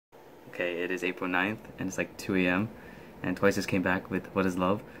Okay, it is April 9th, and it's like 2 a.m. and Twice just came back with What Is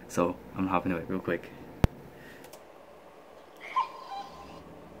Love, so I'm gonna hop into it real quick.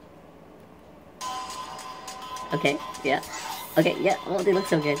 Okay, yeah. Okay, yeah. Oh, they look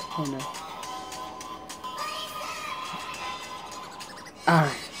so good. Oh no.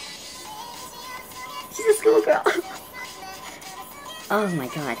 Ah. She's a schoolgirl. Oh my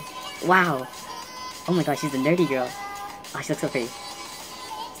god. Wow. Oh my god, she's a nerdy girl. Oh, she looks so pretty.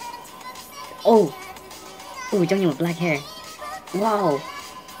 Oh. Oh, Junghyun with black hair. Wow.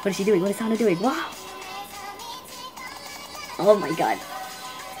 What is she doing? What is Sana doing? Wow. Oh my god.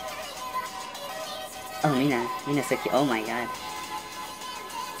 Oh, Mina. Mina's so cute. Oh my god.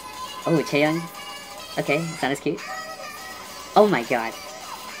 Oh, Chaeyoung. Okay, Sana's cute. Oh my god.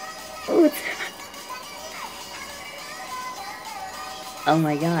 Oh, it's... Oh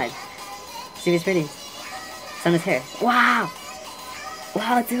my god. She was pretty. Sana's hair. Wow!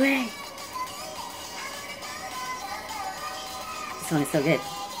 Wow, Dewey! This one is so good.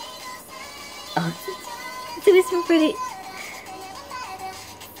 Oh, Dewey's so pretty.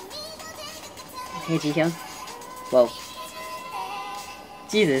 Hey, Jihyung. Whoa.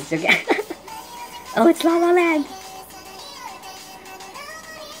 Jesus, okay. Oh, it's La La Land!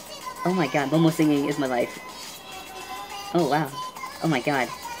 Oh my god, Momo singing is my life. Oh wow. Oh my god.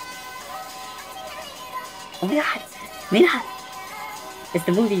 Oh my god! Mina! It's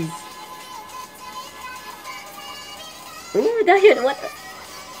the movies! Ooh, Dahyun, what the?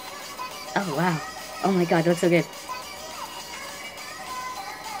 Oh wow. Oh my god, that looks so good.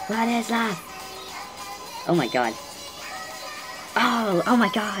 What is that? Oh my god. Oh my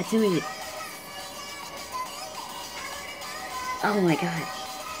god, dude! Oh my god.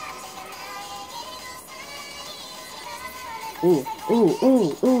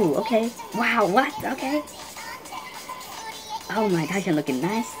 Ooh, okay. Wow, what? Okay. Oh my gosh, you're looking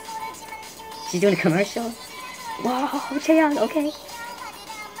nice. She's doing a commercial. Wow, Chaeyoung, okay.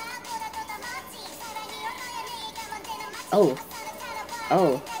 Oh.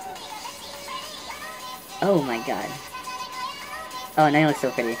 Oh. Oh my god. Oh, Nayeon looks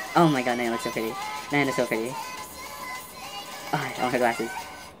so pretty. Oh my god, Nayeon looks so pretty. Nayeon is so pretty. Oh, I want her glasses.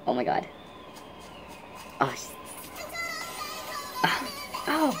 Oh my god. Oh,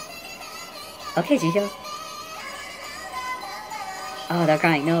 oh. Okay, Jihyo. Oh, they're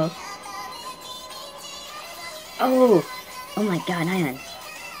crying. No. Oh. Oh my god, Nayeon.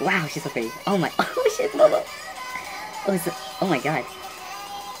 Wow, she's so pretty. Oh my. Oh shit, Momo. Oh, oh my god.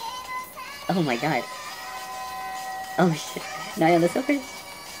 Oh my god. Oh shit. Nayeon is so pretty.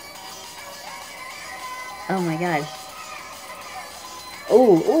 Oh my god.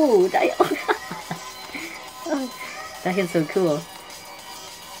 Oh, Dahyun. Oh, Dahyun's so cool.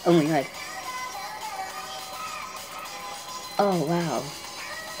 Oh my god. Oh wow.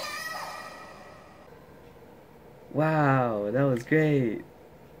 Wow, that was great.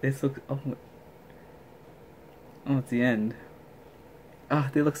 This looks... Oh, it's the end. Ah,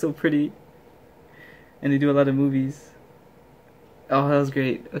 they look so pretty. And they do a lot of movies. Oh, that was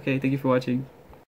great. Okay, thank you for watching.